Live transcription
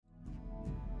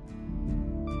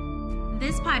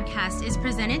This podcast is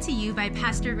presented to you by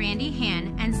Pastor Randy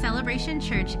Han and Celebration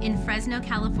Church in Fresno,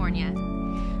 California.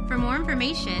 For more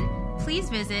information, please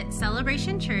visit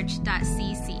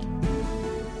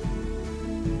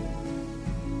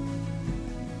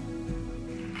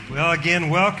celebrationchurch.cc. Well, again,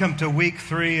 welcome to week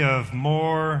 3 of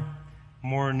More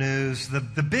News.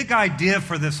 The big idea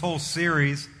for this whole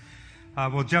series,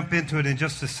 we'll jump into it in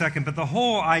just a second, but the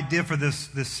whole idea for this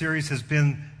series has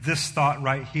been this thought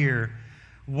right here.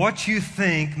 What you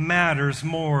think matters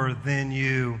more than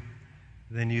you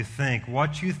think.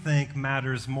 What you think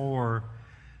matters more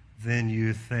than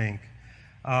you think.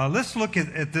 Let's look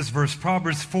at this verse,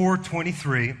 Proverbs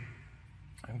 4:23.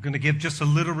 I'm going to give just a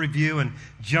little review and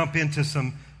jump into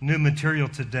some new material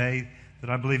today that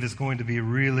I believe is going to be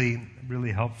really,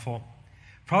 really helpful.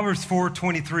 Proverbs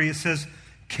 4:23, it says,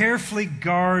 "Carefully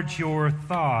guard your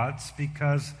thoughts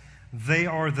because they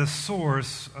are the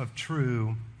source of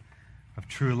true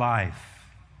life."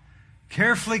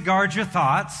 Carefully guard your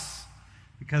thoughts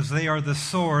because they are the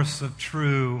source of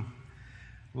true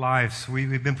life. So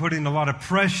we've been putting a lot of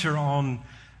pressure on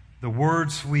the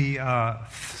words we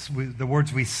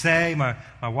say. My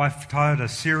wife taught a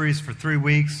series for 3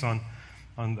 weeks on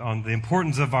the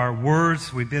importance of our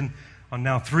words. We've been on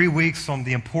now 3 weeks on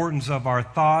the importance of our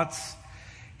thoughts.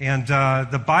 And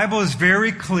the Bible is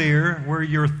very clear. Where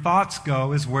your thoughts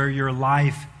go is where your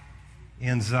life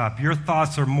ends up. Your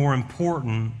thoughts are more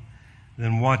important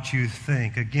than what you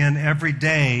think. Again, every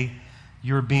day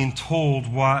you're being told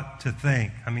what to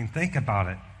think. I mean, think about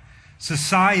it.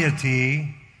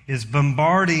 Society is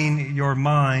bombarding your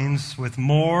minds with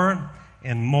more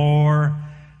and more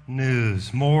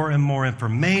news, more and more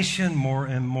information, more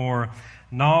and more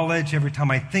knowledge. Every time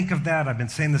I think of that, I've been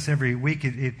saying this every week,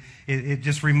 it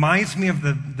just reminds me of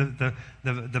the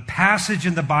passage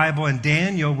in the Bible in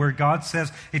Daniel where God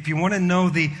says, if you want to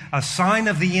know a sign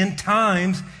of the end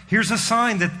times, here's a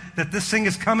sign that this thing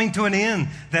is coming to an end,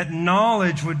 that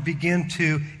knowledge would begin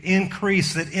to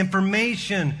increase, that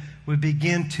information would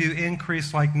begin to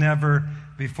increase like never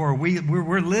before.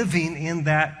 We're living in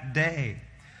that day.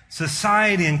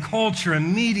 Society and culture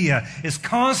and media is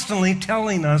constantly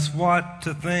telling us what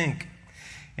to think.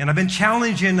 And I've been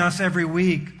challenging us every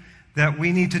week that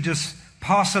we need to just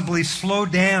possibly slow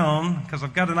down, because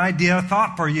I've got an idea, a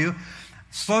thought for you.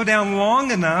 Slow down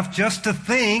long enough just to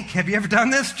think. Have you ever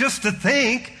done this? Just to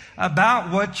think about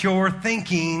what you're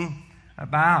thinking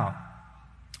about.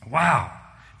 Wow.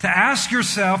 To ask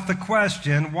yourself the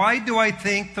question, why do I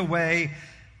think the way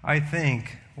I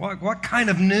think? What kind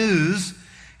of news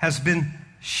has been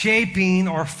shaping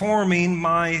or forming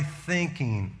my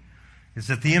thinking? Is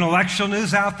it the intellectual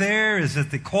news out there? Is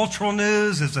it the cultural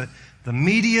news? Is it the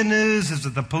media news? Is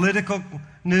it the political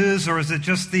news? Or is it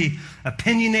just the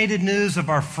opinionated news of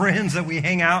our friends that we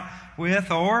hang out with?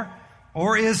 Or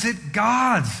is it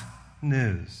God's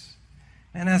news?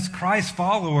 And as Christ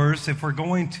followers, if we're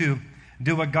going to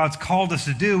do what God's called us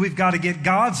to do, we've got to get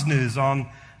God's news on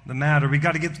the matter. We've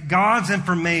got to get God's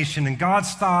information and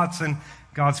God's thoughts and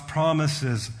God's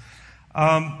promises.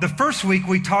 The first week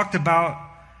we talked about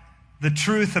the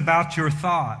truth about your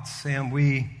thoughts, and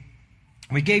we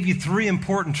gave you 3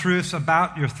 important truths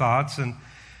about your thoughts, and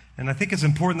I think it's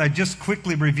important that I just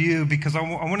quickly review, because I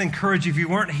want to encourage you, if you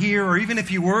weren't here, or even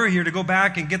if you were here, to go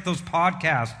back and get those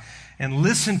podcasts and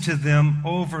listen to them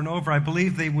over and over. I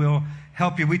believe they will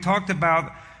help you. We talked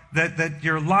about that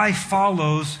your life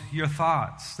follows your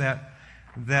thoughts, that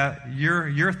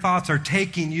your thoughts are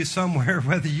taking you somewhere,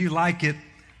 whether you like it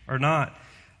or not.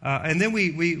 And then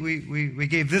we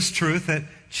gave this truth, that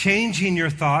changing your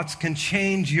thoughts can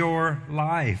change your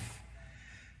life.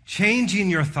 Changing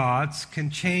your thoughts can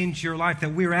change your life.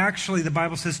 That we're actually, the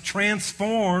Bible says,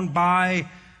 transformed by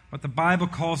what the Bible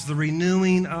calls the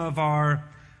renewing of our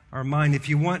mind. If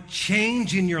you want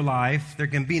change in your life, there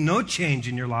can be no change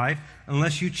in your life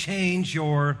unless you change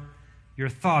your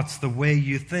thoughts, the way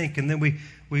you think. And then we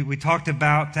talked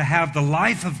about, to have the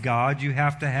life of God, you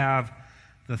have to have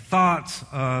the thoughts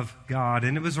of God.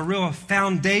 And it was a real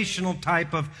foundational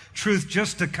type of truth,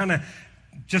 just to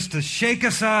shake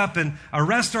us up and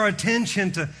arrest our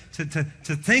attention to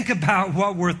think about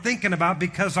what we're thinking about,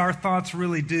 because our thoughts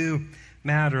really do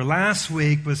matter. Last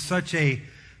week was such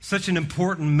an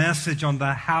important message on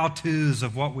the how-tos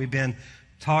of what we've been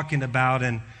talking about,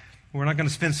 and we're not going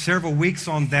to spend several weeks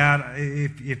on that.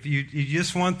 If you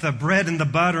just want the bread and the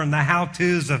butter and the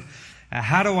how-tos of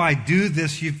how do I do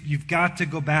this, you've got to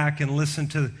go back and listen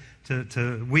to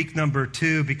week number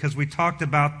 2, because we talked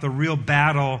about the real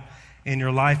battle in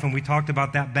your life, and we talked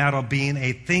about that battle being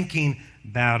a thinking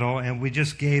battle, and we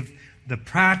just gave the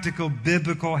practical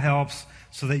biblical helps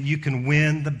so that you can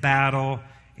win the battle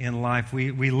in life.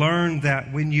 We learned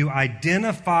that when you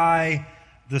identify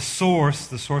the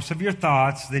source of your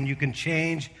thoughts, then you can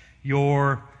change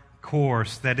your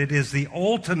course, that it is the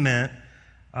ultimate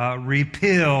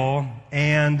repeal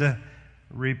and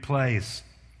replace.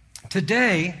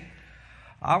 Today,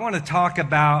 I want to talk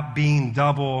about being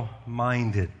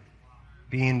double-minded.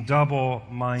 Being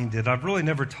double-minded. I've really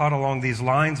never taught along these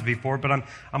lines before, but I'm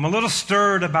a little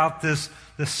stirred about the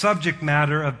subject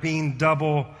matter of being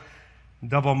double-minded.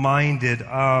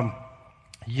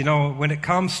 When it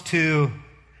comes to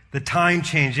the time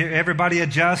change, everybody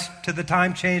adjust to the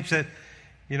time change that,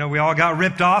 we all got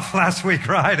ripped off last week,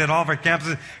 right? At all of our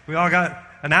campuses. We all got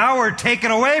an hour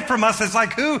taken away from us. It's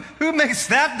like, who makes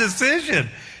that decision?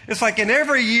 It's like in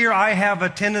every year I have a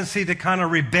tendency to kind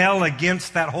of rebel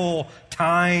against that whole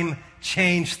time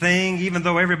change thing, even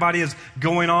though everybody is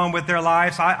going on with their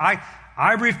lives.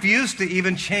 I refuse to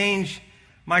even change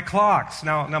my clocks.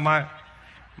 Now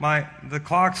the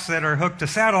clocks that are hooked to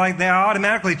satellite, they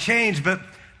automatically change, but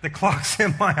the clocks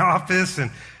in my office, and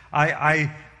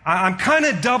I'm kind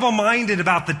of double-minded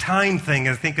about the time thing,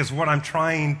 I think is what I'm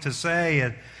trying to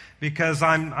say, because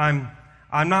I'm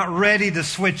not ready to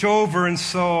switch over, and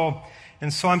so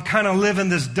I'm kind of living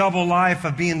this double life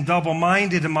of being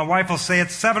double-minded, and my wife will say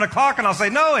it's 7 o'clock, and I'll say,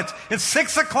 no, it's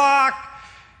 6 o'clock,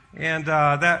 and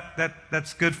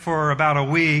that's good for about a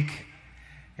week,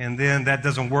 and then that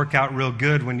doesn't work out real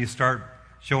good when you start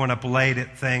showing up late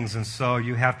at things, and so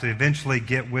you have to eventually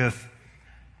get with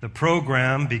the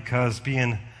program, because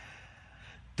being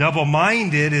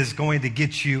double-minded is going to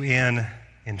get you in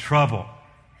trouble.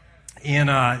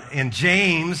 In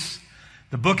James,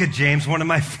 the book of James, one of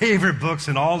my favorite books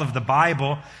in all of the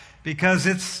Bible, because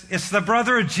it's the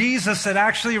brother of Jesus that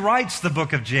actually writes the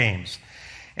book of James.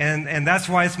 And that's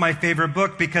why it's my favorite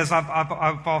book, because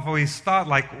I've always thought,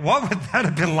 like, what would that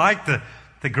have been like to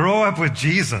grow up with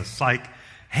Jesus? Like,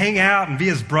 hang out and be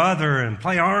his brother and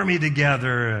play army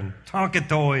together and Tonka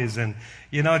toys and,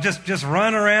 just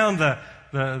run around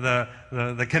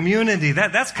the community.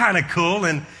 That's kind of cool.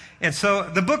 And so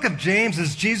the book of James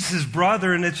is Jesus'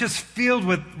 brother, and it's just filled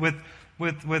with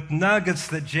nuggets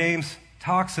that James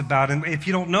talks about. And if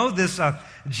you don't know this,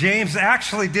 James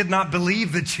actually did not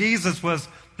believe that Jesus was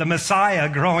the Messiah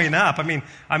growing up. I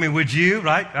mean, would you,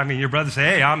 right? I mean, your brother say,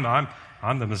 hey,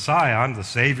 I'm the Messiah. I'm the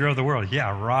Savior of the world.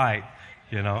 Yeah, right.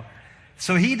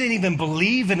 So he didn't even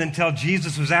believe it until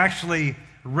Jesus was actually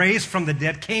raised from the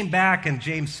dead, came back, and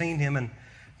James seen him and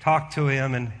talked to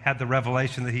him and had the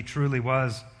revelation that he truly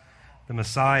was the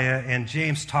Messiah. And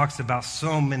James talks about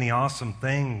so many awesome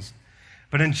things.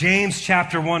 But in James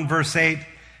chapter 1, verse 8,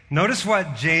 notice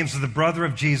what James, the brother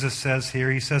of Jesus, says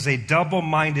here. He says, a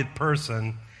double-minded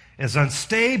person is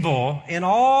unstable in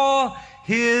all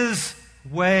his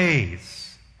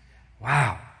ways.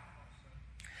 Wow.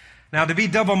 Now, to be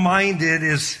double-minded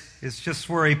is just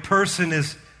where a person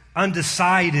is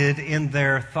undecided in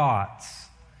their thoughts.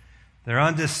 They're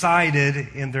undecided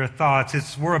in their thoughts.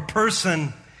 It's where a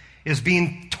person is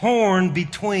being torn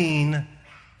between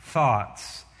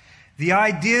thoughts. The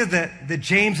idea that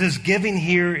James is giving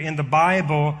here in the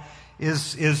Bible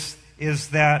is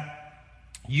that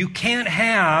you can't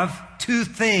have two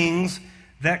things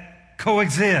that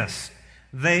coexist.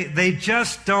 They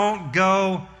just don't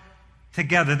go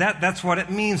together. That's what it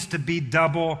means to be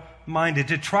double-minded,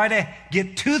 to try to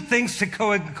get two things to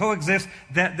coexist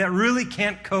that really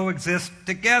can't coexist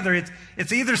together.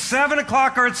 It's either 7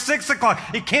 o'clock or it's 6 o'clock.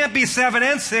 It can't be 7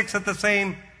 and 6 at the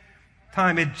same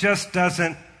time. It just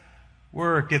doesn't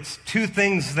work. It's two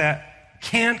things that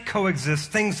can't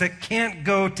coexist, things that can't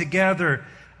go together.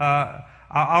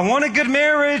 I want a good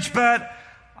marriage, but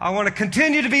I want to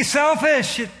continue to be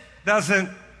selfish. It doesn't.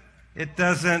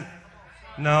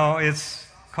 No, it's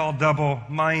called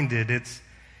double-minded.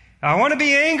 I want to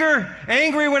be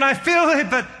angry when I feel it,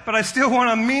 but I still want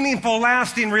a meaningful,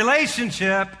 lasting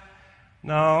relationship.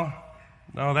 No,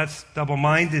 that's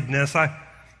double-mindedness.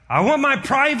 I want my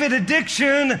private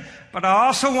addiction, but I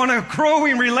also want a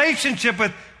growing relationship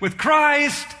with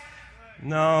Christ.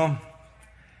 No,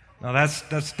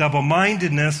 that's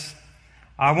double-mindedness.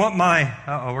 I want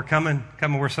we're coming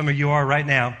where some of you are right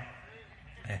now.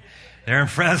 They're in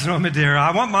Fresno, Madera.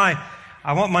 I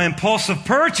want my impulsive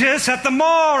purchase at the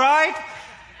mall, right?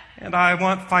 And I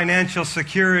want financial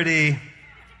security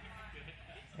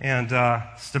and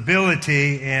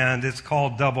stability, and it's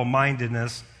called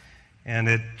double-mindedness, and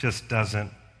it just doesn't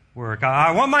work.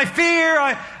 I want my fear.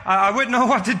 I wouldn't know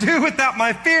what to do without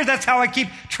my fear. That's how I keep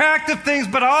track of things,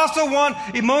 but I also want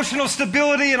emotional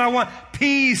stability, and I want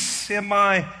peace in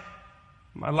my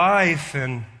life,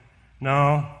 and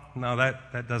no,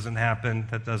 that doesn't happen.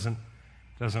 That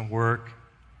doesn't work.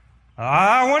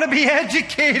 I want to be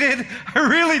educated. I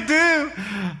really do.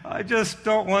 I just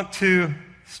don't want to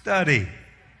study.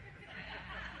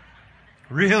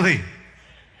 Really?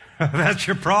 That's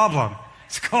your problem.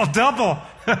 It's called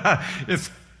it's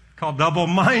called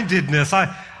double-mindedness.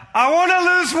 I want to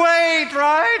lose weight,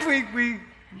 right?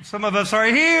 Some of us are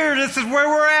here. This is where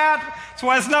we're at. That's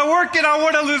why it's not working. I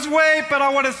want to lose weight, but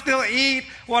I want to still eat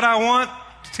what I want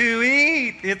to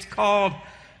eat. It's called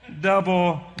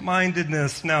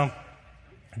double-mindedness. Now,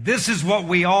 this is what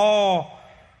we all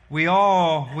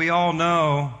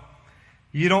know.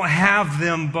 You don't have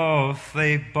them both.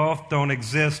 They both don't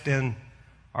exist in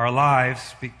our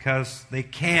lives because they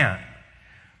can't.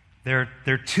 They're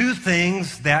two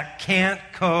things that can't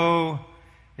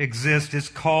coexist. It's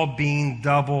called being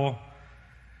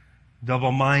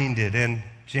double-minded. And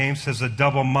James says a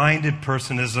double-minded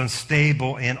person is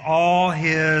unstable in all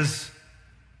his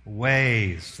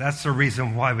ways. That's the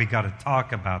reason why we got to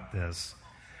talk about this.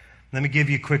 Let me give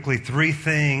you quickly 3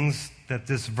 things that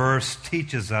this verse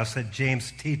teaches us, that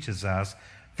James teaches us.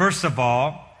 First of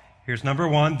all, here's number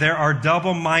 1, there are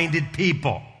double-minded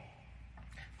people.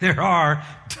 Wow,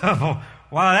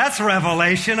 that's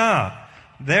revelation, huh?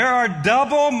 There are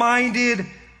double-minded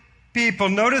people.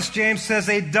 Notice James says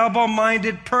a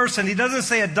double-minded person. He doesn't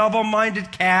say a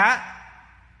double-minded cat.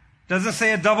 Doesn't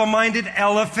say a double-minded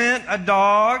elephant, a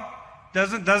dog.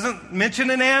 Doesn't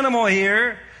mention an animal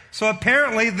here. So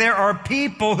apparently there are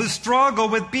people who struggle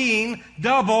with being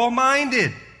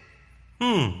double-minded.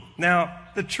 Now,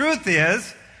 the truth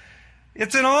is,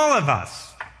 it's in all of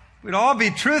us. We'd all be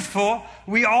truthful.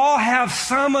 We all have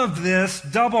some of this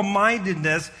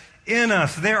double-mindedness in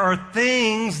us. There are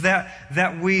things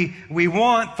that we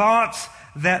want, thoughts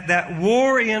that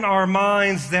war in our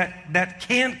minds that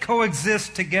can't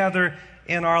coexist together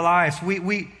in our lives.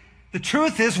 The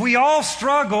truth is, we all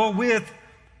struggle with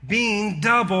being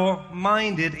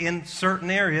double-minded in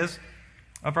certain areas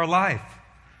of our life.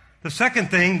 The second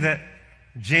thing that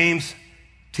James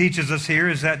teaches us here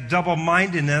is that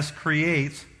double-mindedness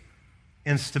creates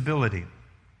instability.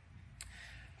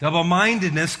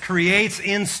 Double-mindedness creates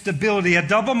instability. A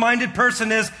double-minded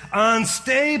person is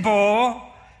unstable.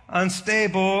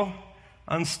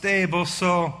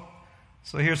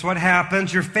 So here's what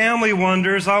happens. Your family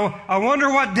wonders, I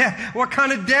wonder what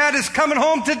kind of dad is coming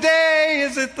home today.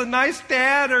 Is it the nice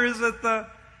dad or is it the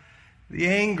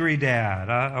angry dad?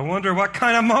 I wonder what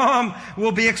kind of mom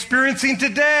we'll be experiencing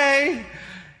today.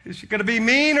 Is she going to be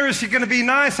mean or is she going to be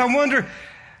nice? I wonder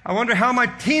how my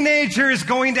teenager is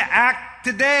going to act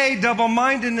today.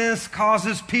 Double-mindedness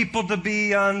causes people to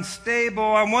be unstable.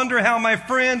 I wonder how my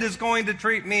friend is going to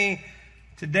treat me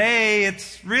today.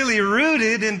 It's really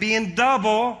rooted in being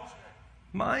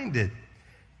double-minded.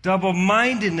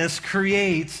 Double-mindedness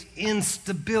creates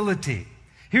instability.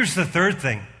 Here's the third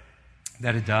thing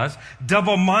that it does.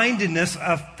 Double-mindedness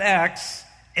affects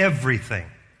everything.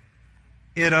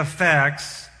 It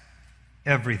affects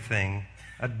everything.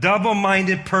 A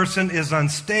double-minded person is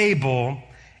unstable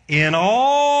in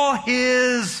all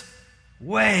his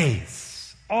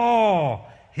ways. All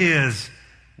his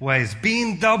ways.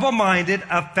 Being double-minded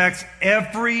affects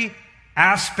every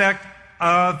aspect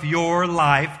of your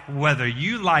life, whether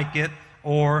you like it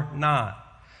or not.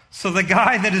 So the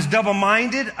guy that is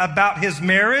double-minded about his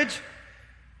marriage,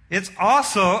 it's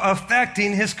also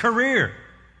affecting his career.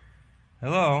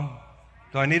 Hello?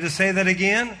 Do I need to say that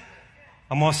again?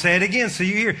 I'm going to say it again so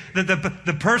you hear.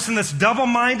 The person that's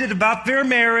double-minded about their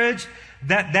marriage,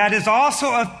 that is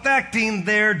also affecting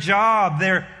their job,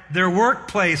 their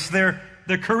workplace, their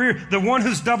career. The one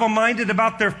who's double-minded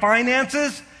about their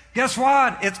finances, guess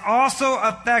what? It's also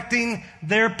affecting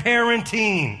their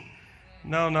parenting.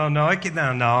 No.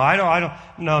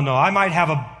 I might have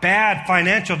a bad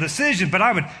financial decision, but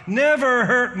I would never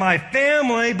hurt my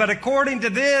family. But according to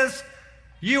this,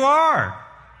 you are.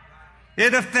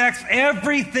 It affects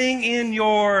everything in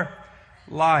your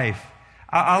life.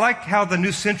 I like how the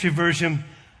New Century Version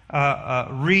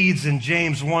reads in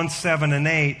James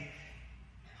 1:7-8.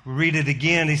 We read it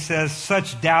again. He says,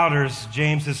 such doubters,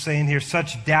 James is saying here,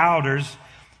 such doubters,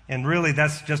 and really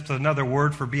that's just another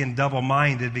word for being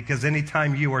double-minded, because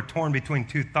anytime you are torn between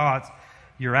two thoughts,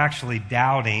 you're actually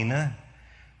doubting.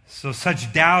 So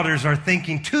such doubters are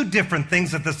thinking two different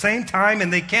things at the same time,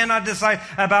 and they cannot decide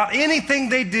about anything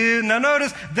they do. Now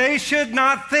notice, they should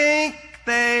not think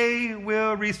they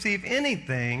will receive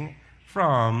anything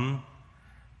from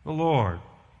the Lord.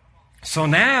 So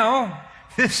now,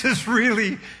 this is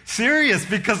really serious,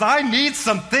 because I need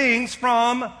some things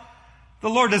from the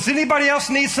Lord. Does anybody else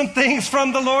need some things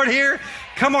from the Lord here?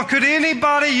 Come on, could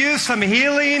anybody use some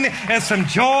healing and some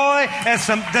joy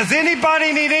and does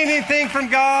anybody need anything from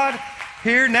God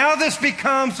here? Now this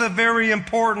becomes a very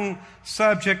important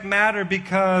subject matter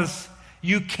because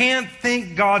you can't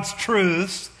think God's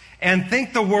truths and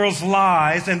think the world's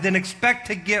lies and then expect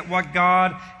to get what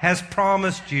God has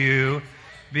promised you,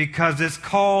 because it's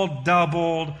called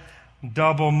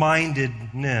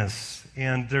double-mindedness.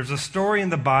 And there's a story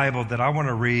in the Bible that I want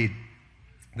to read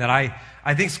that I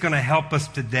think is going to help us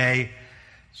today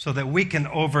so that we can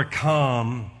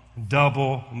overcome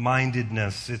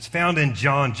double-mindedness. It's found in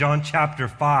John chapter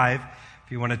 5.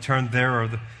 If you want to turn there, or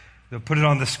they'll put it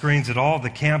on the screens at all the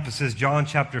campuses. John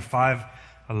chapter 5.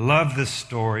 I love this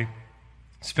story.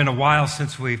 It's been a while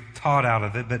since we've taught out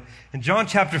of it, but in John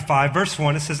chapter 5, verse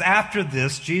 1, it says, "After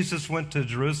this, Jesus went to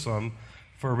Jerusalem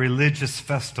for a religious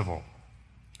festival.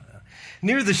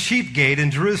 Near the sheep gate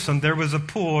in Jerusalem, there was a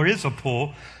pool, or is a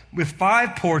pool, with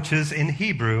 5 porches. In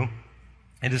Hebrew.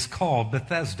 It is called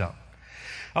Bethesda.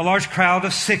 A large crowd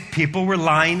of sick people were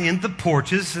lying in the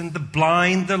porches, and the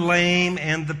blind, the lame,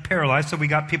 and the paralyzed." So we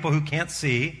got people who can't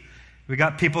see. We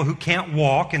got people who can't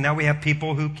walk, and now we have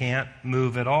people who can't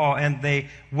move at all. And they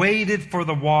waited for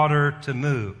the water to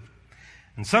move.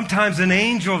 And sometimes an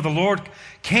angel of the Lord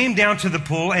came down to the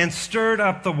pool and stirred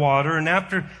up the water. And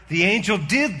after the angel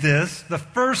did this, the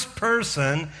first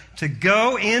person to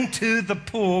go into the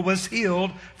pool was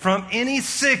healed from any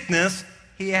sickness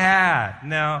he had.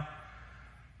 Now,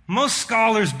 most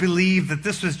scholars believe that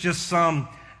this was just some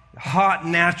hot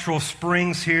natural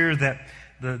springs here, that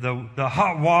the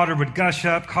hot water would gush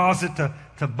up, cause it to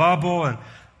bubble. And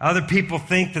other people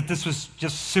think that this was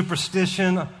just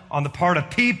superstition on the part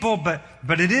of people.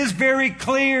 But it is very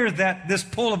clear that this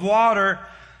pool of water,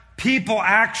 people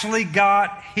actually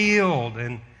got healed.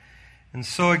 And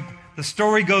so the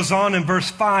story goes on in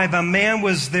verse 5. A man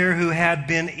was there who had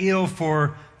been ill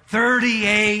for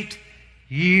 38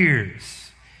 years.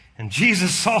 And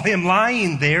Jesus saw him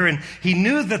lying there, and he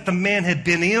knew that the man had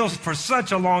been ill for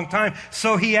such a long time.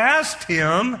 So he asked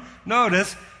him,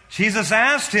 notice, Jesus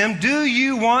asked him, "Do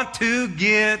you want to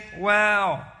get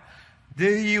well? Do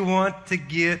you want to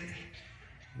get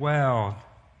well?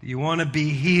 Do you want to be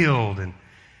healed?" And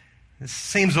this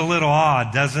seems a little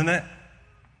odd, doesn't it?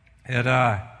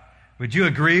 Would you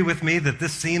agree with me that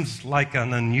this seems like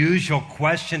an unusual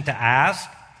question to ask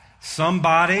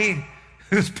somebody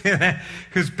who's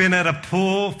been at a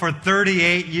pool for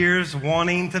 38 years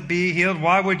wanting to be healed?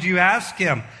 Why would you ask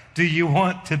him, "Do you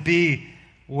want to be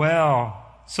well?"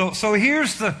 So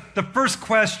here's the first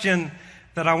question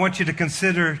that I want you to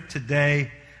consider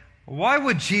today. Why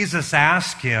would Jesus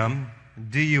ask him,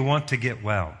 "Do you want to get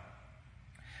well?"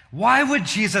 Why would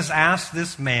Jesus ask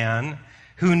this man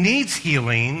who needs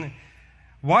healing,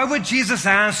 why would Jesus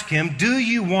ask him, "Do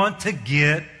you want to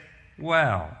get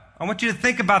well?" I want you to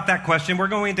think about that question. We're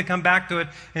going to come back to it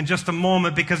in just a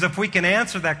moment, because if we can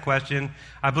answer that question,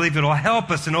 I believe it'll help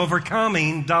us in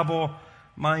overcoming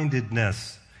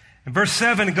double-mindedness. In verse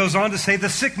 7, it goes on to say, "The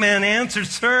sick man answered,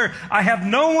 'Sir, I have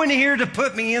no one here to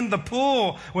put me in the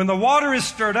pool when the water is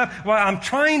stirred up. While I'm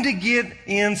trying to get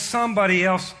in, somebody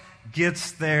else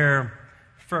gets there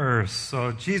first.'"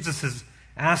 So Jesus is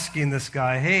asking this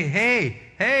guy,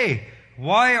 hey,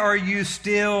 why are you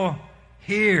still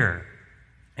here?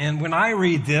 And when I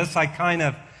read this, I kind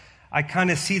of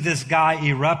see this guy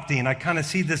erupting. I kind of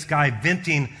see this guy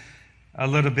venting a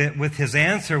little bit with his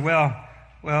answer. Well,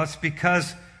 it's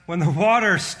because when the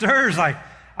water stirs, I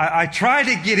try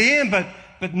to get in, but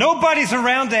nobody's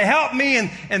around to help me,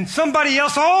 and somebody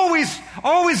else always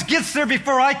gets there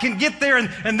before I can get there,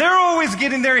 and they're always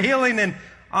getting their healing, and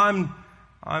I'm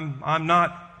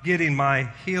not getting my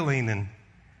healing. And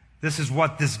this is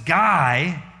what this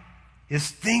guy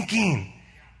is thinking.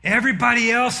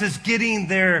 Everybody else is getting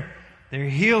their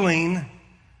healing,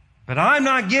 but I'm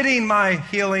not getting my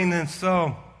healing. And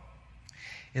so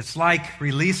it's like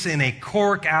releasing a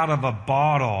cork out of a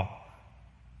bottle.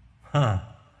 And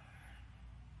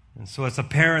so it's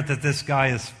apparent that this guy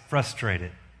is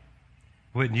frustrated.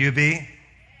 Wouldn't you be?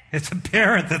 It's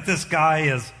apparent that this guy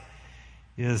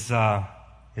is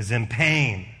in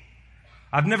pain.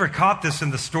 I've never caught this in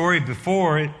the story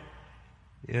before.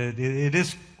 It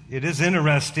is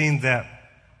interesting that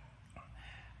the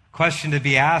question to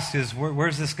be asked is,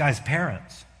 where's this guy's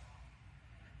parents?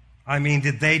 I mean,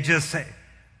 did they just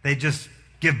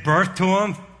give birth to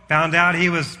him, found out he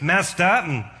was messed up,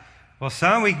 and, "Well,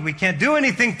 son, we can't do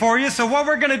anything for you, so what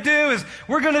we're going to do is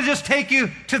we're going to just take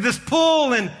you to this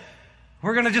pool, and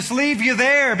we're going to just leave you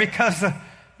there," because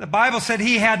the Bible said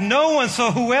he had no one,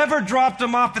 so whoever dropped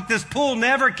him off at this pool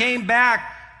never came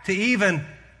back to even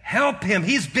help him.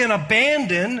 He's been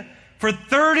abandoned for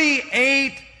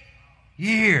 38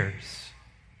 years.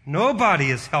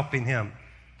 Nobody is helping him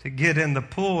to get in the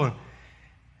pool.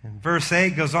 And verse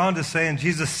 8 goes on to say, and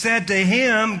Jesus said to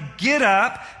him, get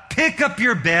up, pick up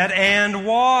your bed and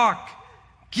walk.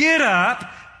 Get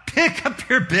up, pick up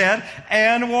your bed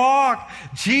and walk.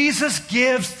 Jesus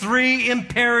gives 3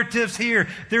 imperatives here.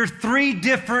 There are 3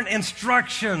 different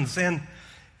instructions. And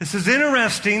this is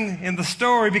interesting in the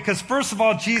story because, first of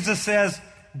all, Jesus says,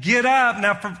 get up.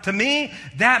 Now, to me,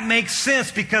 that makes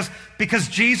sense because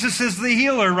Jesus is the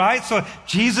healer, right? So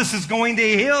Jesus is going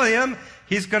to heal him.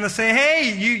 He's going to say,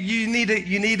 hey, you need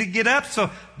to get up. So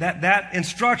that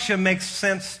instruction makes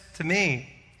sense to me.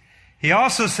 He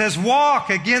also says, walk.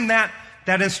 Again, that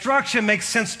instruction makes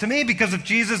sense to me because if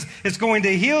Jesus is going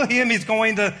to heal him, he's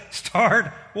going to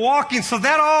start walking. So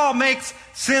that all makes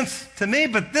sense to me.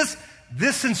 But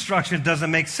this instruction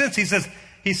doesn't make sense.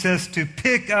 He says to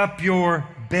pick up your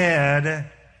bed.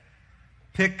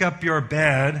 Pick up your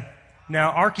bed.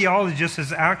 Now, archaeologists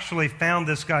has actually found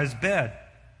this guy's bed.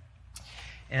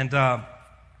 And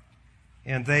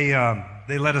they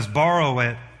let us borrow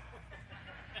it.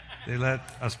 They let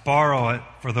us borrow it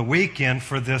for the weekend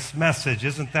for this message.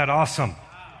 Isn't that awesome?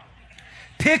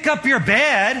 Pick up your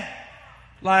bed.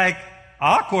 Like,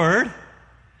 awkward.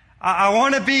 I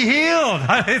want to be healed.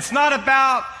 It's not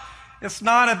about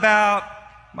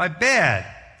my bed.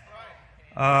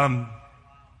 Now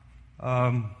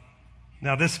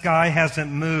this guy hasn't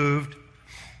moved.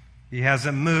 He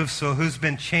hasn't moved, so who's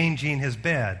been changing his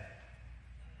bed?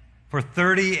 For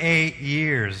 38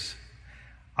 years.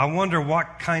 I wonder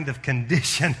what kind of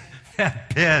condition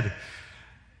that bed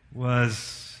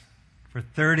was for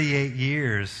 38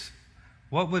 years.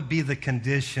 What would be the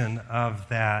condition of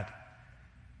that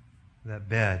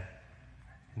bed?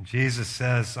 And Jesus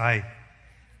says, I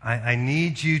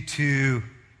need you to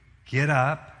get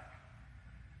up.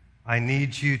 I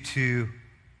need you to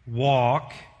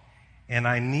walk. And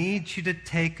I need you to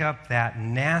take up that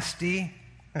nasty,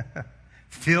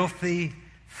 filthy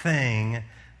thing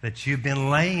that you've been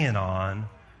laying on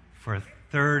for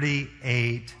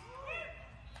 38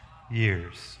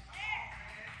 years.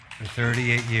 For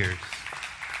 38 years.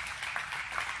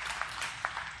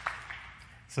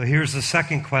 So here's the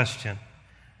second question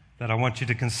that I want you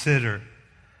to consider.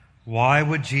 Why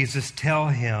would Jesus tell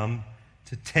him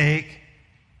to take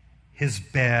his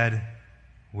bed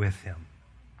with him?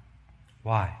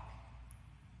 Why?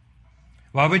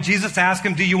 Why would Jesus ask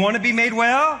him, do you want to be made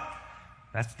well?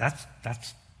 That's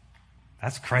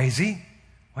crazy.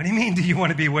 What do you mean, do you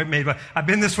want to be made well? I've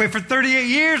been this way for 38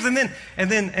 years. And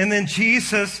then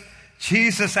Jesus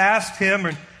asked him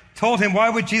and told him, why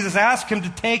would Jesus ask him to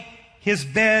take his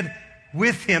bed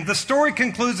with him? The story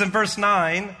concludes in verse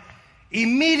 9.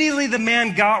 Immediately the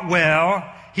man got well.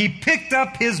 He picked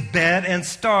up his bed and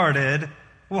started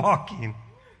walking.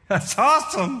 That's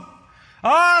awesome.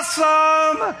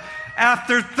 Awesome!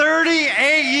 After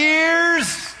 38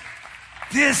 years,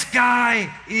 this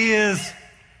guy is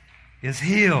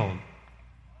healed.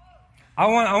 I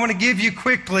want to give you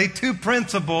quickly 2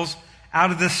 principles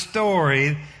out of this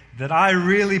story that I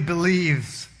really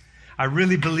believe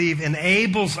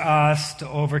enables us to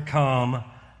overcome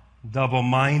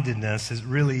double-mindedness. It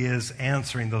really is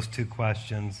answering those 2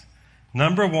 questions.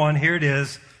 Number 1, here it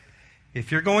is. If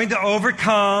you're going to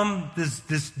overcome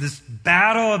this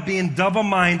battle of being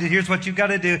double-minded, here's what you've got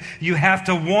to do. You have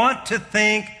to want to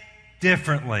think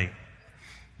differently.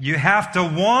 You have to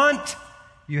want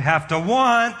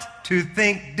to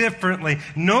think differently.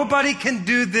 Nobody can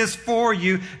do this for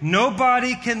you.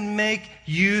 Nobody can make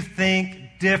you think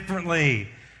differently.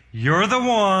 You're the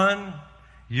one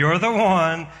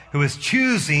who is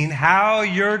choosing how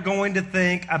you're going to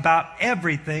think about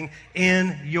everything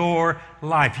in your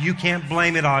life. You can't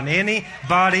blame it on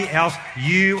anybody else.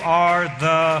 You are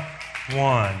the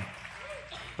one.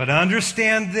 But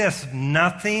understand this,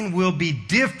 nothing will be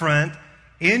different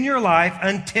in your life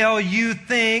until you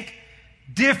think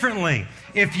differently.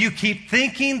 If you keep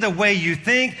thinking the way you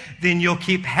think, then you'll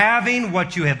keep having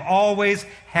what you have always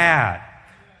had.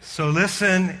 So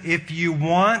listen, if you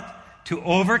want to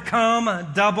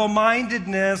overcome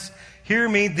double-mindedness, hear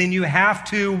me, then you have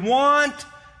to want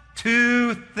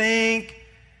to think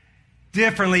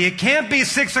differently. It can't be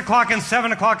 6 o'clock and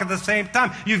 7 o'clock at the same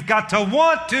time. You've got to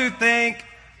want to think.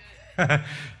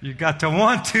 You've got to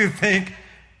want to think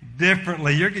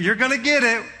differently. You're going to get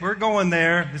it. We're going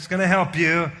there. It's going to help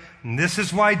you. And this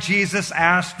is why Jesus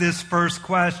asked this first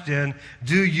question.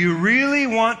 Do you really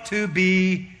want to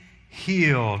be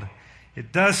healed?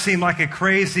 It does seem like a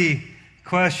crazy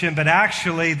question, but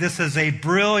actually this is a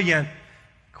brilliant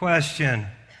question.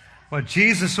 What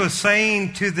Jesus was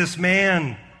saying to this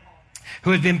man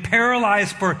who had been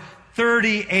paralyzed for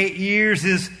 38 years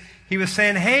is, he was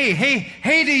saying, hey,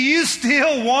 do you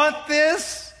still want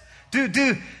this?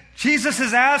 Jesus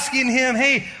is asking him,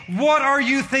 hey, what are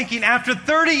you thinking? After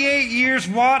 38 years,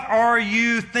 what are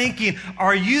you thinking?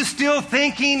 Are you still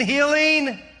thinking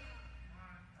healing?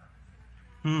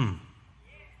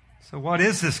 So what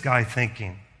is this guy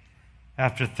thinking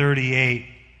after 38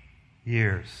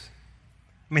 years?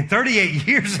 I mean, 38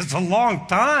 years is a long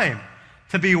time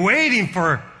to be waiting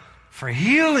for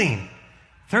healing.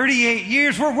 38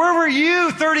 years. Where were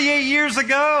you 38 years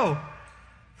ago?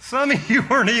 Some of you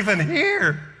weren't even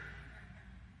here.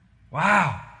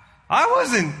 Wow. I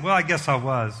wasn't. Well, I guess I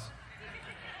was.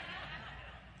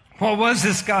 What was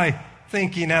this guy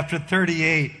thinking after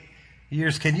 38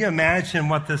 years? Can you imagine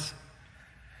what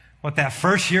that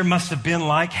first year must have been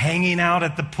like, hanging out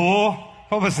at the pool?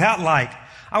 What was that like?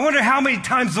 I wonder how many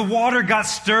times the water got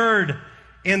stirred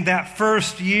in that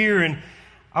first year. And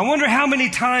I wonder how many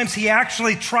times he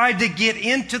actually tried to get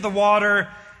into the water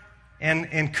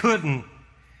and couldn't.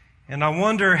 And I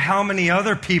wonder how many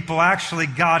other people actually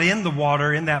got in the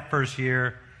water in that first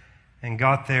year and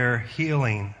got their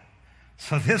healing.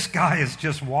 So this guy is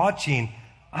just watching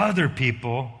other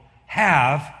people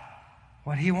have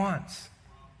what he wants.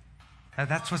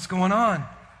 That's what's going on.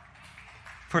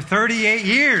 For 38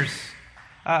 years.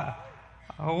 I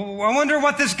wonder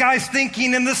what this guy's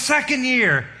thinking in the second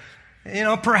year. You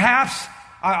know, perhaps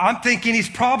I'm thinking he's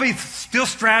probably still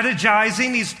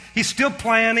strategizing. He's still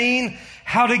planning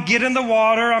how to get in the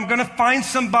water. I'm going to find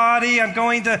somebody. I'm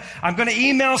going to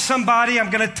email somebody.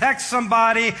 I'm going to text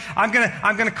somebody. I'm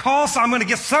going to call. I'm going to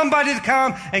get somebody to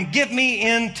come and get me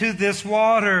into this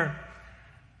water.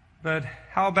 But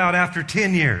how about after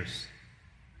 10 years?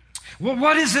 Well,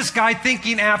 what is this guy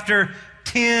thinking after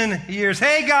 10 years?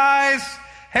 Hey, guys.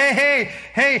 Hey,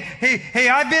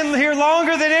 I've been here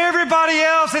longer than everybody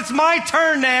else. It's my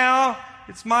turn now.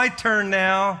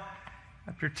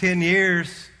 After 10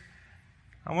 years.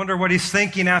 I wonder what he's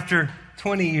thinking after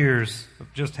 20 years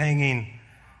of just hanging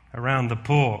around the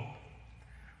pool.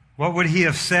 What would he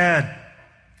have said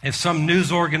if some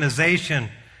news organization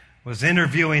was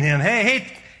interviewing him? Hey,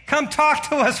 come talk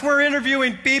to us. We're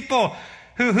interviewing people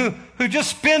who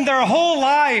just spend their whole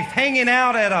life hanging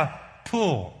out at a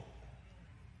pool.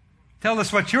 Tell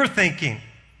us what you're thinking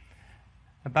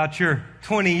about your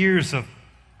 20 years of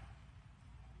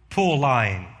pool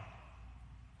lying.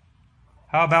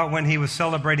 How about when he was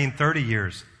celebrating 30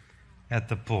 years at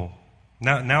the pool?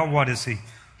 Now what is he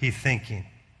thinking?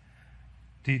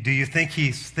 Do you think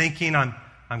he's thinking, I'm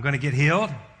going to get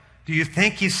healed? Do you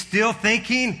think he's still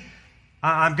thinking,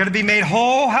 I'm going to be made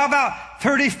whole? How about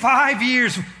 35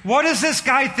 years? What is this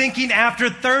guy thinking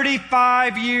after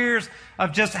 35 years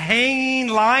of just hanging,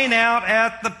 lying out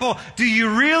at the pool? Do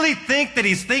you really think that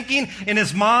he's thinking in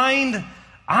his mind,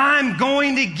 I'm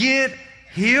going to get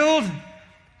healed?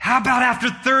 How about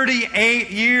after 38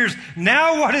 years?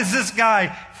 Now what is this guy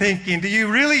thinking? Do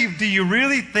you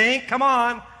really think, come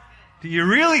on, do you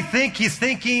really think he's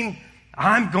thinking,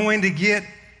 I'm going to get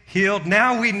healed?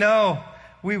 Now we know,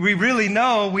 we really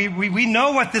know, we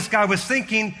know what this guy was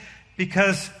thinking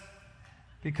because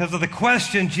of the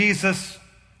question Jesus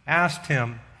asked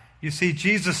him. You see,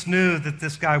 Jesus knew that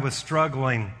this guy was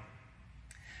struggling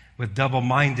with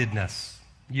double-mindedness.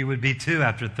 You would be too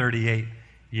after 38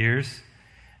 years.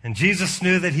 And Jesus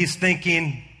knew that he's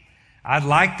thinking, I'd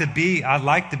like to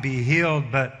be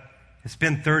healed, but it's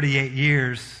been 38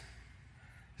 years.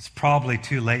 It's probably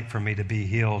too late for me to be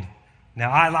healed.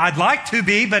 Now, I'd like to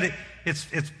be, but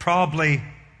it's probably,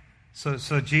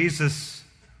 so Jesus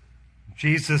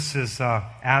is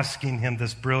asking him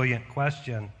this brilliant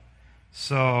question.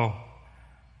 So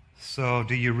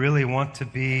do you really want to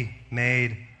be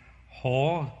made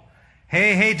whole?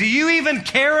 Hey, do you even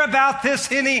care about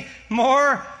this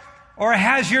anymore? Or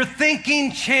has your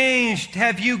thinking changed?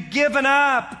 Have you given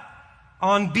up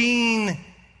on being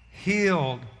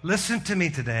healed? Listen to me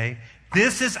today.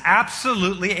 This is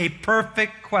absolutely a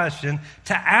perfect question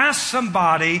to ask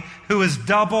somebody who is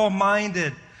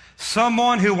double-minded.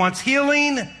 Someone who wants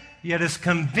healing, yet is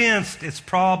convinced it's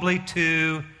probably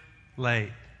too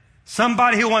late.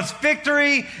 Somebody who wants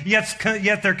victory, yet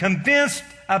they're convinced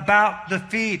about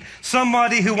defeat.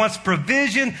 Somebody who wants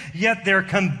provision, yet they're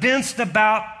convinced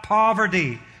about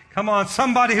poverty. Come on,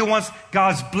 somebody who wants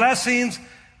God's blessings,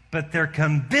 but they're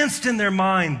convinced in their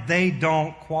mind they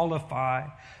don't qualify.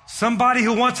 Somebody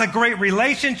who wants a great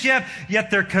relationship, yet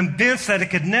they're convinced that it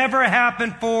could never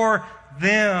happen for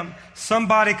them.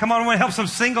 Somebody, come on, I want to help some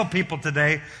single people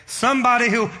today. Somebody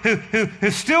who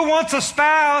still wants a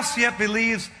spouse, yet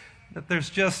believes that there's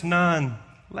just none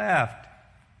left?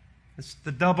 It's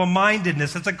the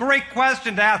double-mindedness. It's a great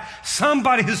question to ask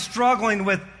somebody who's struggling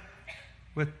with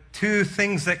two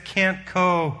things that can't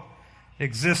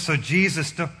coexist. So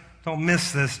Jesus, don't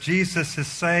miss this. Jesus is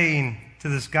saying to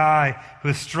this guy who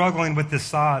is struggling with his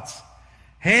thoughts,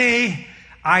 hey,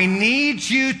 I need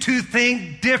you to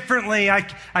think differently. I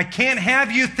can't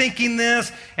have you thinking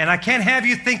this, and I can't have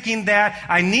you thinking that.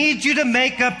 I need you to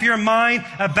make up your mind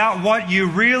about what you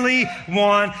really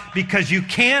want, because you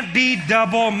can't be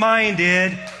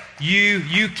double-minded.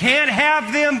 You can't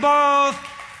have them both.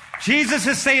 Jesus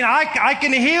is saying, I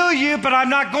can heal you, but I'm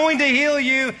not going to heal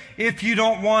you if you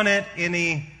don't want it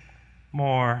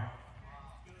anymore.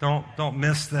 Don't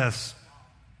miss this.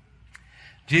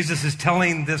 Jesus is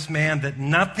telling this man that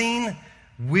nothing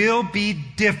will be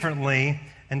differently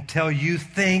until you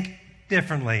think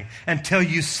differently, until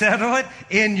you settle it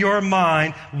in your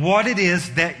mind what it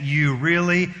is that you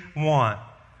really want.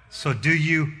 So do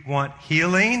you want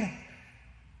healing,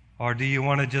 or do you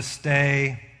want to just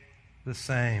stay the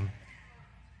same?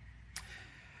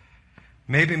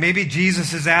 Maybe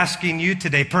Jesus is asking you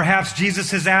today. Perhaps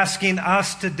Jesus is asking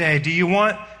us today. Do you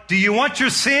want your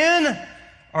sin,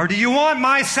 or do you want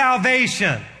my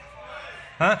salvation?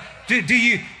 Huh? Do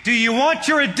you want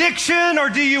your addiction, or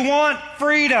do you want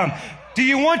freedom? Do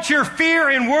you want your fear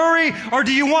and worry, or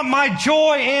do you want my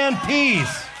joy and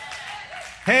peace?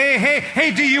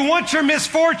 Hey, do you want your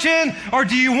misfortune, or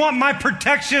do you want my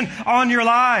protection on your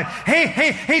life?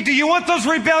 Hey, do you want those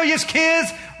rebellious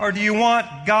kids, or do you want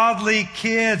godly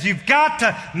kids? You've got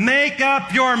to make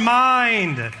up your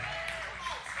mind.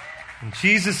 And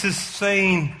Jesus is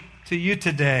saying to you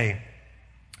today,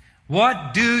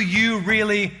 what do you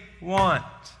really want?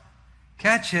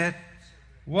 Catch it.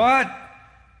 What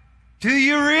do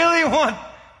you really want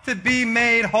to be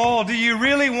made whole? Do you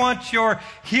really want your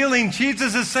healing?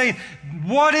 Jesus is saying,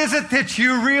 what is it that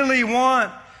you really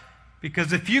want?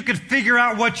 Because if you could figure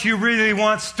out what you really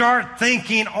want, start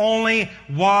thinking only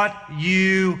what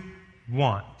you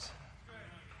want.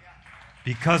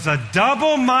 Because a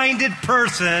double-minded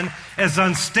person is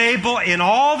unstable in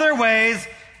all their ways,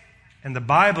 and the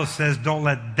Bible says don't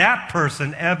let that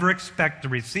person ever expect to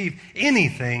receive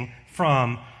anything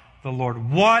from the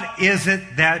Lord. What is it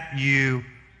that you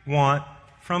want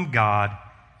from God?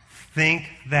 Think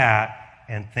that,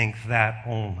 and think that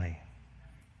only.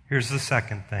 Here's the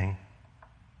second thing.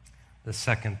 The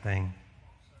second thing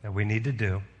that we need to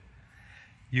do.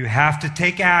 You have to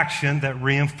take action that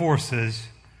reinforces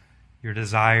your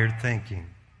desired thinking.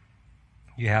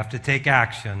 You have to take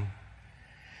action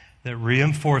that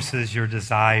reinforces your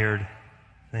desired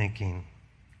thinking.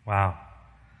 Wow.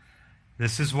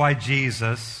 This is why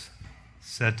Jesus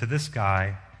said to this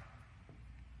guy,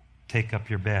 take up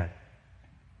your bed.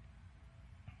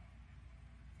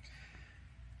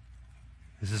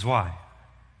 This is why.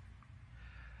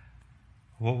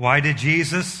 Well, why did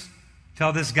Jesus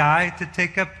tell this guy to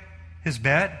take up his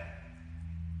bed?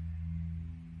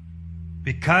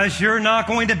 Because you're not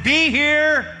going to be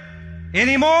here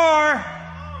anymore.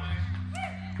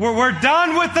 We're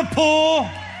done with the pool.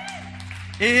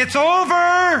 It's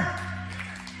over.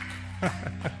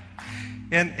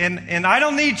 And I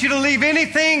don't need you to leave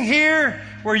anything here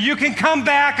where you can come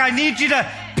back. I need you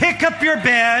to pick up your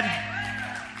bed.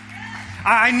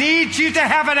 I need you to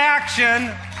have an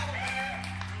action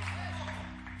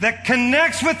that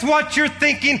connects with what you're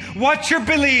thinking, what you're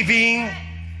believing,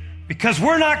 because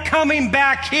we're not coming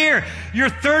back here. Your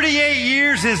 38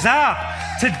 years is up.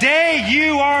 Today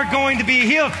you are going to be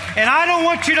healed. And I don't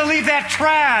want you to leave that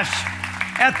trash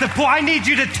at the pool. I need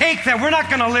you to take that. We're not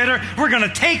going to litter. We're going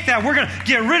to take that. We're going to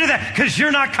get rid of that, because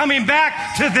you're not coming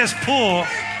back to this pool.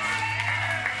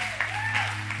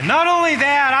 And not only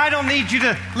that, I don't need you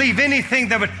to leave anything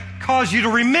that would cause you to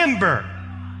remember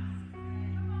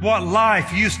what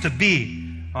life used to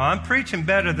be. Oh, I'm preaching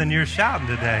better than you're shouting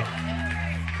today.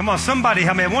 Come on, somebody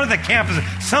help me. One of the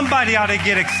campuses, somebody ought to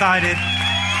get excited.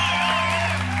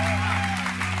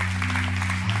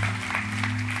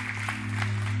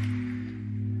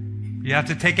 You have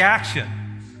to take action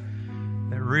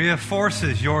that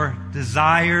reinforces your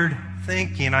desired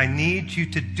thinking. I need you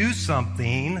to do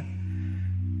something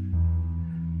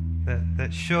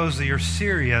that shows that you're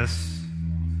serious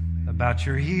about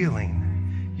your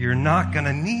healing. You're not going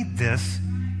to need this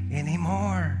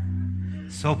anymore.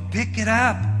 So pick it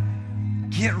up.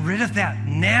 Get rid of that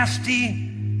nasty.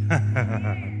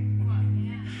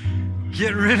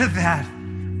 Get rid of that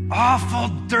awful,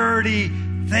 dirty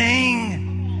thing.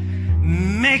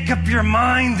 Make up your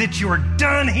mind that you are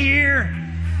done here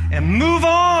and move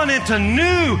on into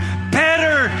new,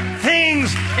 better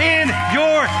things in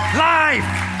your life.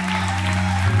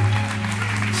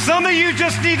 Some of you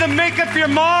just need to make up your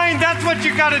mind. That's what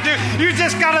you got to do. You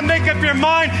just got to make up your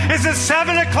mind. Is it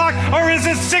 7 o'clock or is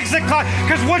it 6 o'clock?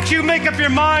 Because once you make up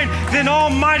your mind, then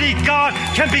Almighty God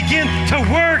can begin to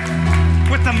work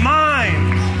with the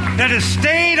mind that is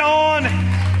stayed on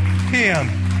Him.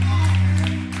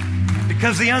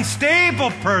 Because the unstable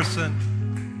person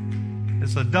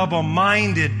is a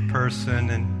double-minded person,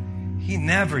 and he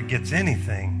never gets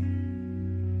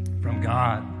anything from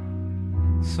God.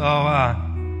 So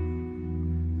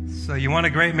you want a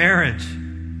great marriage?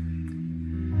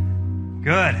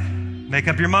 Good. Make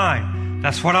up your mind.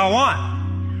 That's what I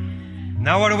want.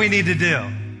 Now what do we need to do?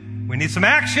 We need some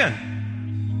action.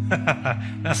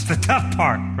 That's the tough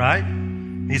part, right?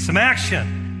 Need some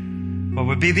action. What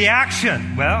would be the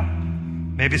action? Well,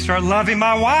 maybe start loving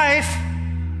my wife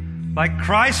like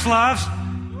Christ loves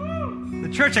the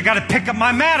church. I got to pick up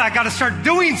my mat. I got to start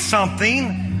doing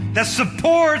something that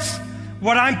supports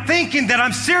what I'm thinking, that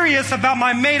I'm serious about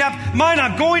my made-up mind.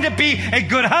 I'm going to be a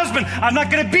good husband. I'm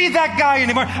not going to be that guy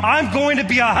anymore. I'm going to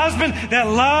be a husband that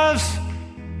loves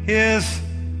his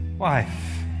wife.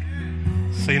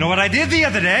 So you know what I did the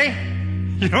other day?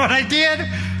 You know what I did?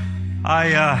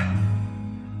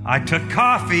 I took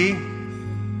coffee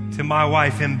to my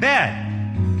wife in bed,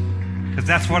 because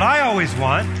that's what I always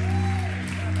want.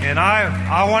 And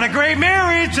I want a great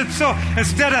marriage. And so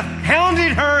instead of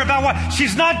hounding her about what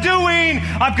she's not doing,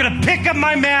 I'm going to pick up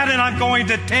my mat and I'm going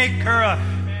to take her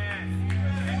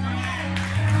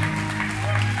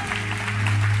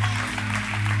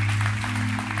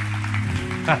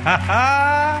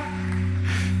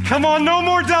Come on, no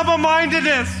more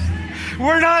double-mindedness.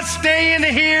 We're not staying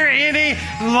here any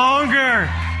longer.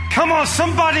 Come on,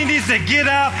 somebody needs to get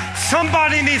up.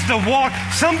 Somebody needs to walk.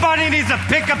 Somebody needs to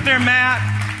pick up their mat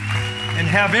and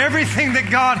have everything that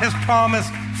God has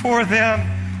promised for them.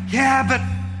 Yeah, but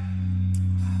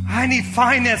I need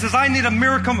finances. I need a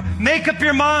miracle. Make up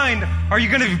your mind. Are you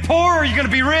going to be poor or are you going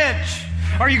to be rich?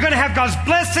 Are you going to have God's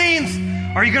blessings?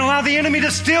 Are you going to allow the enemy to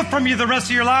steal from you the rest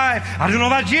of your life? I don't know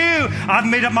about you. I've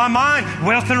made up my mind.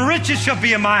 Wealth and riches shall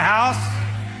be in my house.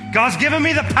 God's given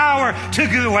me the power to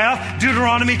get wealth.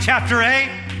 Deuteronomy chapter 8.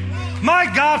 My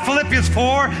God, Philippians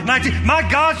 4:19. My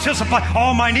God shall supply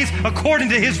all my needs according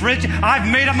to His riches. I've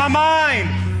made up my mind.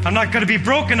 I'm not going to be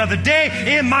broke another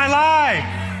day in my life.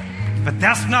 But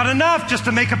that's not enough just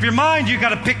to make up your mind. You got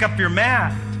to pick up your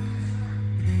mat.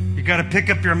 You got to pick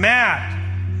up your mat.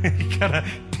 You got to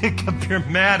pick up your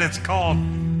mat. It's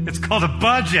called a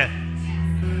budget.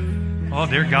 Oh,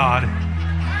 dear God.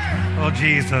 Oh,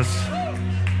 Jesus.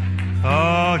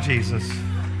 Oh, Jesus.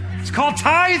 It's called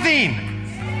tithing.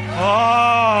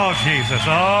 Oh, Jesus.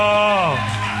 Oh.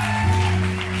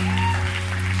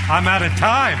 I'm out of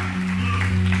time.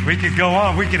 We could go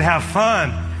on. We could have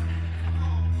fun.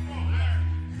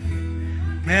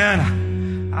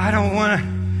 Man, I don't want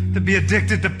to be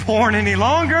addicted to porn any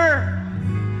longer.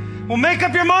 Well, make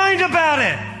up your mind about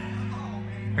it.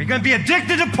 Are you going to be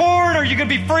addicted to porn or are you going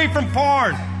to be free from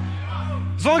porn?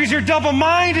 As long as you're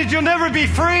double-minded, you'll never be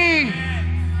free.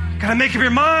 Got to make up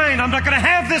your mind. I'm not going to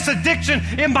have this addiction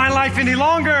in my life any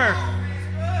longer.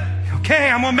 Okay,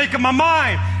 I'm going to make up my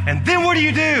mind. And then what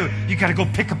do? You got to go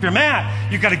pick up your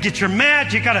mat. You got to get your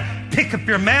mat. You got to pick up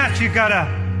your mat. You got to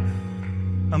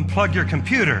unplug your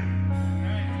computer.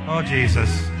 Oh, Jesus.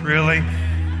 Really?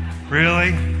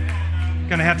 Really?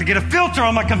 Going to have to get a filter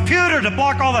on my computer to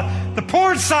block all the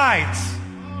porn sites.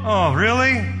 Oh,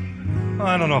 really?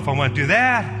 I don't know if I want to do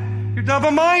that. You're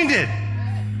double-minded.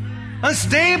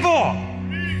 Unstable.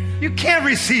 You can't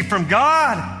receive from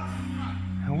God.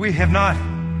 And we have not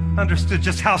understood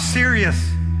just how serious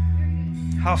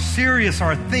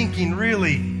our thinking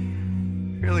really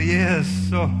is.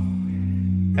 So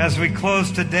as we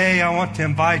close today, I want to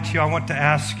invite you, I want to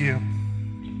ask you,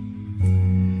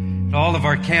 at all of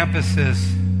our campuses,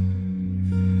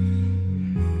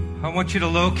 I want you to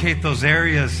locate those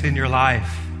areas in your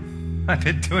life. I've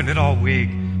been doing it all week.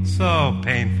 So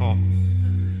painful.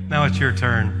 Now it's your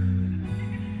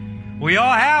turn. We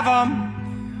all have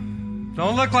them.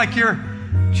 Don't look like you're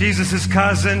Jesus'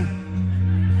 cousin.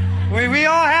 We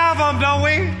all have them, don't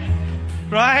we?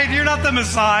 Right? You're not the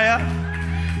Messiah.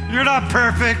 You're not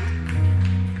perfect.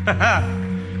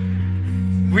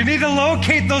 We need to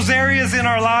locate those areas in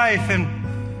our life, and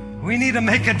we need to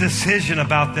make a decision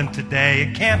about them today.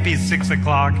 It can't be 6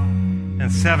 o'clock and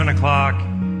 7 o'clock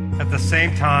at the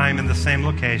same time in the same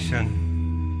location.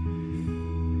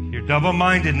 Your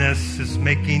double-mindedness is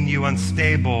making you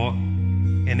unstable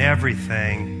in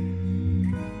everything.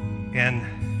 And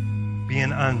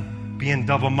being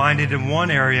double-minded in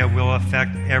one area will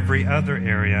affect every other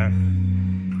area.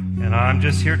 And I'm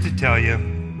just here to tell you,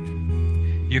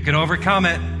 You can overcome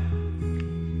it.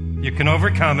 You can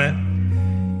overcome it.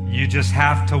 You just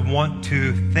have to want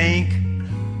to think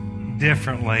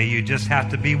differently. You just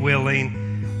have to be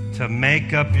willing to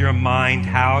make up your mind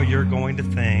how you're going to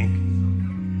think.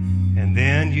 And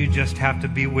then you just have to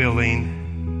be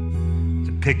willing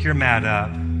to pick your mat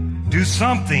up, do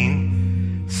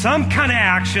something, some kind of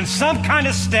action, some kind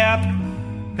of step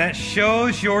that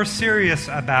shows you're serious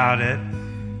about it,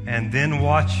 and then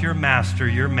watch your master,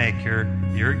 your maker,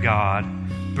 your God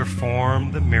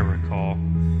perform the miracle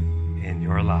in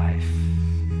your life.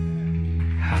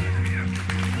 Hallelujah.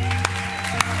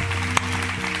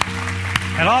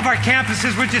 At all of our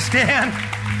campuses, would you stand?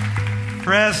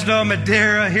 Fresno,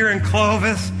 Madera, here in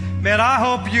Clovis. Man, I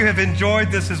hope you have enjoyed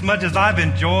this as much as I've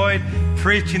enjoyed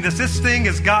preaching this. This thing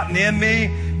has gotten in me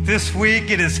this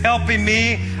week. It is helping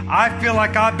me. I feel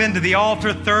like I've been to the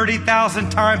altar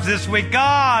 30,000 times this week.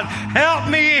 God, help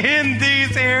me in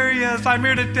these areas. I'm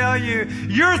here to tell you,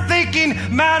 your thinking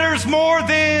matters more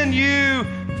than you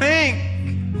think.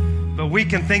 But we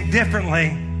can think differently,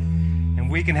 and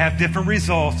we can have different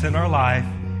results in our life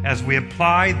as we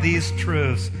apply these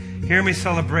truths. Hear me,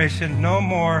 Celebration. No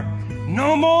more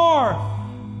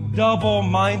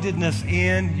double-mindedness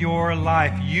in your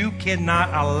life. You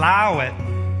cannot allow it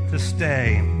to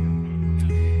stay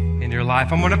in your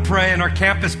life. I'm going to pray, and our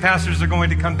campus pastors are going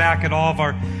to come back at all of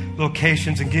our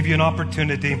locations and give you an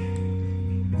opportunity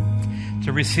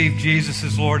to receive Jesus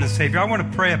as Lord and Savior. I want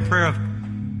to pray a prayer of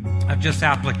just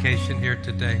application here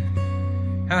today.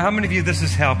 How many of you this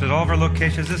has helped at all of our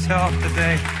locations? This helped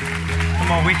today?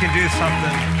 Come on, we can do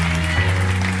something.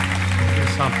 Do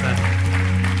something.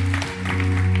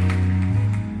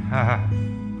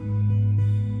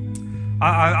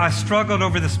 I struggled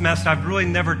over this message. I've really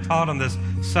never taught on this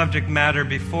subject matter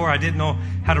before. I didn't know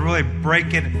how to really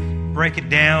break it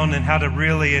down and how to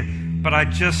really, but I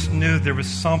just knew there was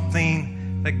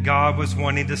something that God was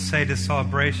wanting to say to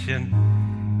Celebration.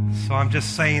 So I'm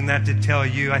just saying that to tell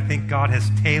you, I think God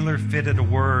has tailor-fitted a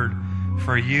word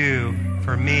for you,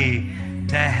 for me,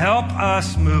 to help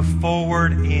us move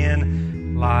forward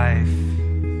in life.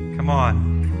 Come on.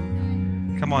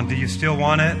 Come on, do you still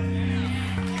want it?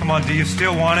 Come on, do you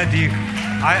still want it?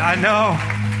 I know.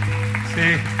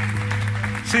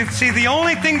 See, the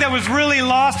only thing that was really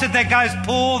lost at that guy's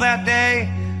pool that day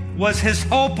was his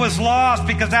hope was lost,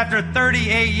 because after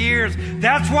 38 years,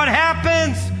 that's what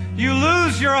happens. You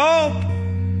lose your hope.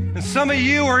 And some of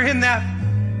you are in that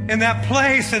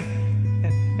place at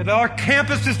our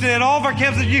campuses, at all of our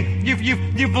campuses. You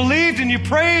believed and you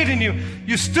prayed and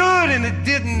you stood, and it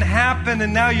didn't happen,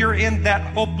 and now you're in that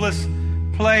hopeless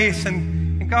place. And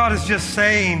God is just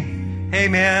saying, hey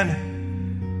man,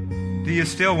 do you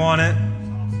still want it?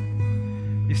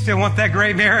 You still want that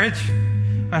great marriage?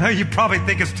 I know you probably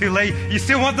think it's too late. You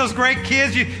still want those great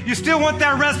kids? You still want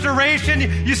that restoration?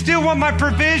 You still want my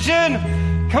provision?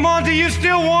 Come on, do you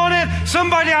still want it?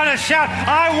 Somebody ought to shout,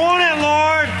 I want it,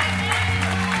 Lord.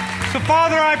 So,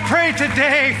 Father, I pray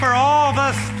today for all of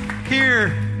us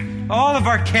here, all of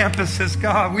our campuses,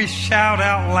 God, we shout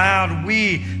out loud,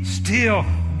 we still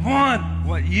want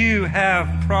what you have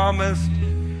promised.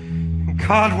 And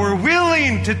God, we're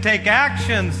willing to take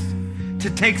actions, to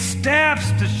take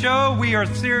steps to show we are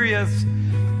serious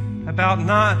about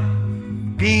not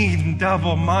being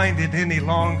double-minded any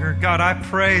longer. God, I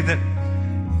pray that,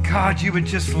 God, you would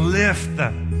just lift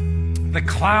the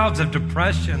clouds of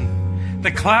depression,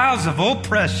 the clouds of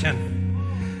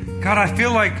oppression. God, I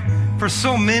feel like for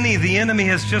so many, the enemy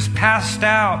has just passed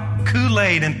out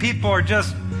Kool-Aid and people are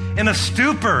just in a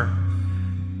stupor.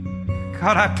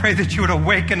 God, I pray that you would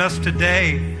awaken us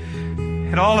today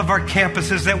at all of our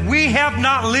campuses, that we have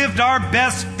not lived our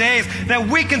best days, that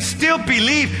we can still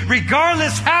believe,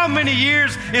 regardless how many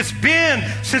years it's been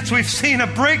since we've seen a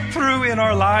breakthrough in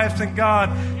our lives. And God,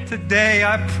 today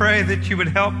I pray that you would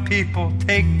help people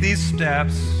take these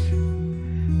steps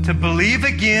to believe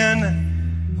again,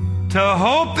 to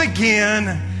hope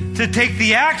again, to take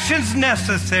the actions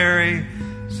necessary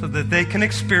so that they can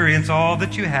experience all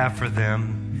that you have for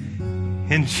them.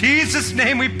 In Jesus'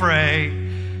 name we pray.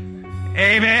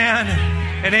 Amen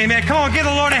and amen. Come on, give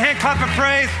the Lord a hand clap of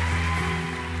praise.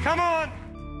 Come on.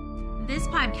 This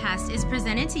podcast is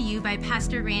presented to you by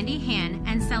Pastor Randy Hann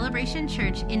and Celebration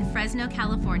Church in Fresno,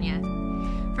 California.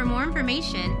 For more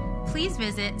information, please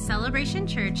visit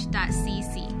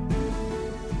celebrationchurch.cc.